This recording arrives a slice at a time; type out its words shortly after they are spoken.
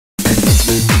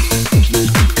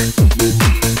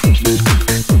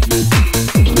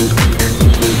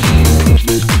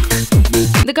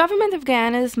government of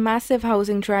Guyana's massive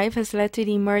housing drive has led to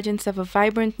the emergence of a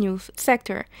vibrant new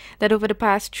sector that over the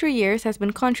past 3 years has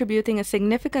been contributing a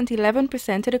significant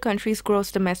 11% to the country's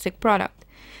gross domestic product.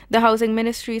 The Housing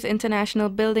Ministry's International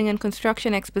Building and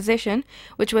Construction Exposition,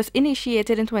 which was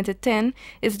initiated in 2010,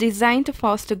 is designed to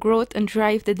foster growth and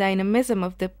drive the dynamism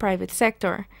of the private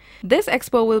sector. This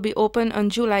expo will be open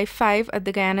on July 5 at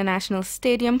the Guyana National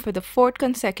Stadium for the 4th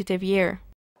consecutive year.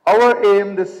 Our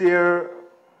aim this year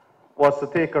was to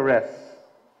take a rest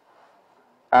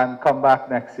and come back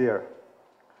next year.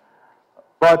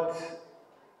 But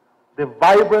the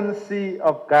vibrancy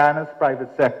of Guyana's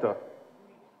private sector,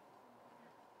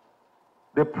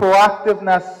 the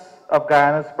proactiveness of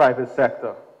Guyana's private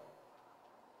sector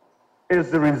is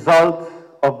the result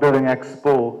of Building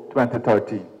Expo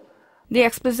 2013. The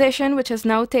exposition, which has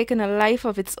now taken a life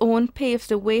of its own, paves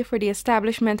the way for the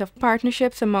establishment of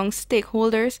partnerships among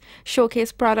stakeholders,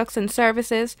 showcase products and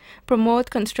services, promote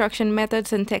construction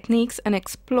methods and techniques, and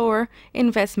explore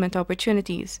investment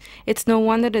opportunities. It's no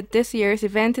wonder that this year's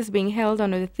event is being held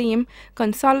under the theme,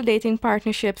 Consolidating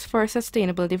Partnerships for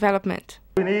Sustainable Development.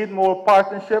 We need more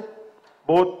partnership,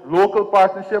 both local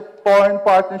partnership, foreign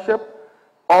partnership,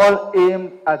 all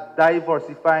aimed at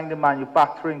diversifying the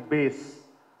manufacturing base.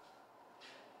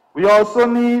 We also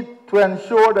need to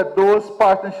ensure that those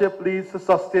partnerships lead to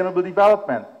sustainable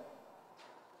development.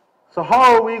 So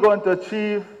how are we going to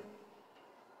achieve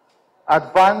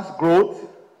advanced growth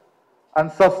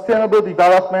and sustainable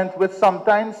development, which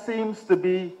sometimes seems to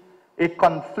be a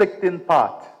conflicting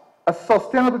path? A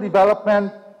sustainable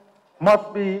development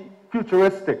must be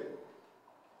futuristic.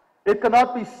 It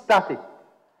cannot be static.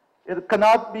 It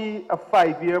cannot be a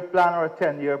 5-year plan or a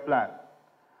 10-year plan.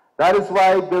 That is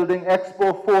why Building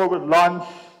Expo 4 will launch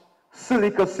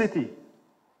Silica City.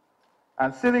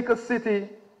 And Silica City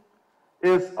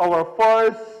is our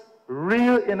first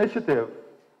real initiative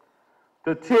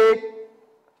to take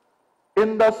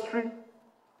industry,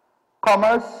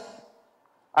 commerce,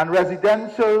 and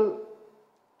residential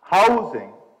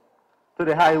housing to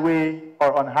the highway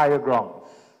or on higher grounds.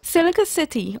 Silica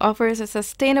City offers a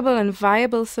sustainable and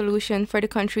viable solution for the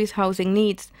country's housing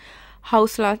needs.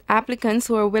 House lot applicants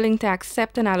who are willing to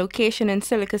accept an allocation in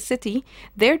Silica City,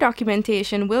 their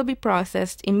documentation will be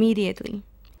processed immediately.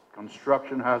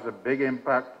 Construction has a big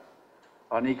impact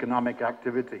on economic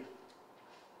activity.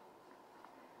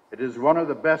 It is one of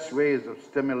the best ways of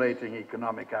stimulating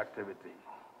economic activity,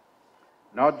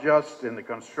 not just in the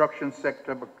construction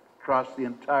sector, but across the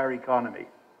entire economy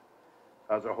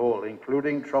as a whole,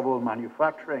 including troubled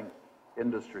manufacturing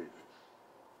industries.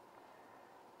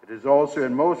 It is also,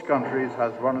 in most countries,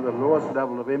 has one of the lowest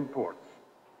level of imports.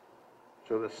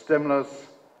 So the stimulus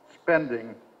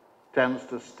spending tends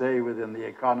to stay within the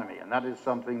economy, and that is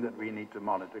something that we need to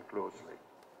monitor closely.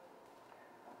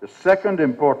 The second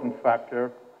important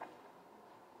factor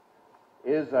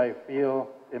is, I feel,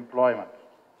 employment.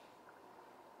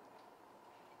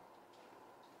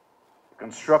 The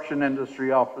construction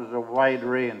industry offers a wide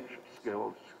range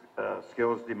of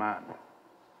skills demand.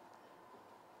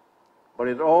 But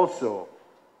it also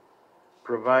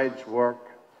provides work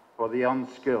for the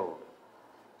unskilled,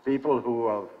 people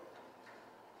who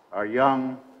are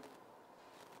young,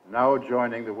 now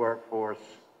joining the workforce,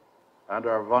 and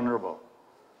are vulnerable.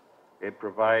 It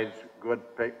provides good,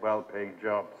 well-paying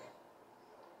jobs.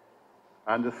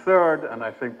 And the third, and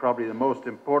I think probably the most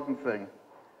important thing,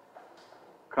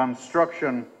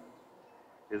 construction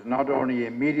is not only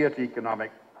immediate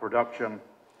economic production,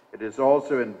 it is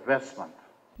also investment.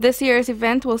 This year's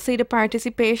event will see the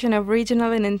participation of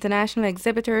regional and international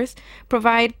exhibitors,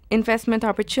 provide investment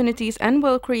opportunities, and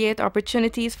will create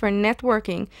opportunities for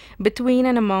networking between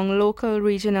and among local,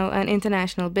 regional, and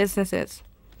international businesses.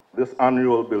 This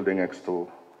annual Building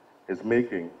Expo is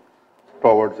making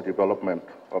towards the development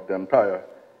of the entire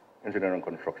engineering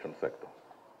construction sector.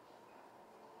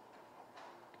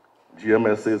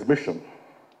 GMSA's mission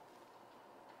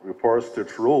refers to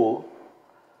its role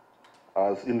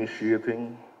as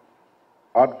initiating,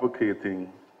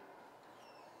 advocating,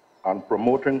 and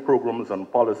promoting programs and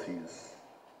policies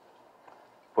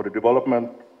for the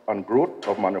development and growth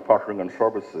of manufacturing and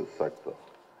services sector,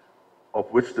 of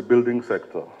which the building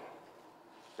sector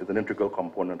is an integral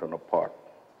component and a part.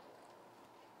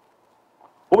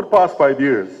 Over the past 5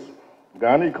 years, the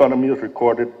Guyana economy has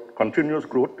recorded continuous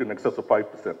growth in excess of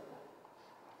 5%.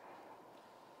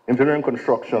 Engineering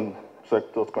construction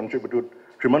sectors contributed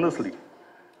tremendously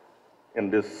in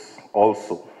this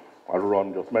also, as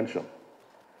Ron just mentioned.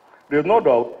 There is no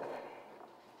doubt,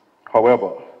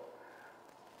 however,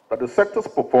 that the sector's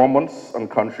performance and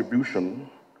contribution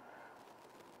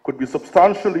could be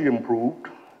substantially improved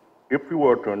if we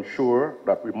were to ensure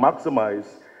that we maximize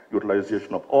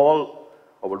utilization of all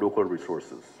our local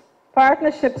resources.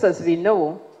 Partnerships, as we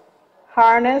know,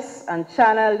 harness and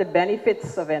channel the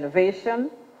benefits of innovation,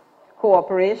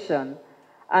 cooperation,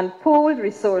 and pooled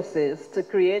resources to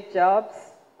create jobs,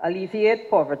 alleviate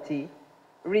poverty,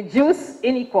 reduce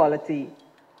inequality,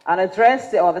 and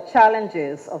address the other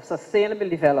challenges of sustainable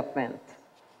development.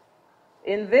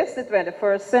 In this, the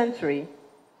 21st century,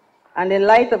 and in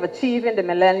light of achieving the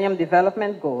Millennium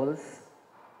Development Goals,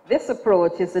 this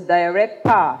approach is the direct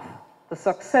path to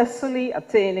successfully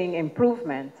attaining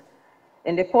improvement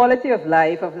in the quality of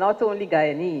life of not only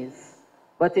Guyanese,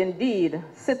 but indeed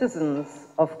citizens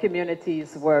of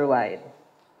communities worldwide,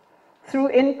 through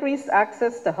increased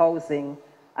access to housing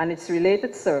and its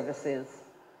related services,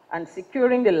 and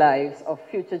securing the lives of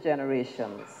future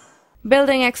generations.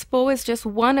 Building Expo is just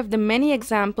one of the many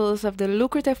examples of the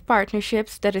lucrative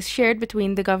partnerships that is shared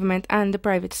between the government and the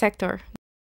private sector.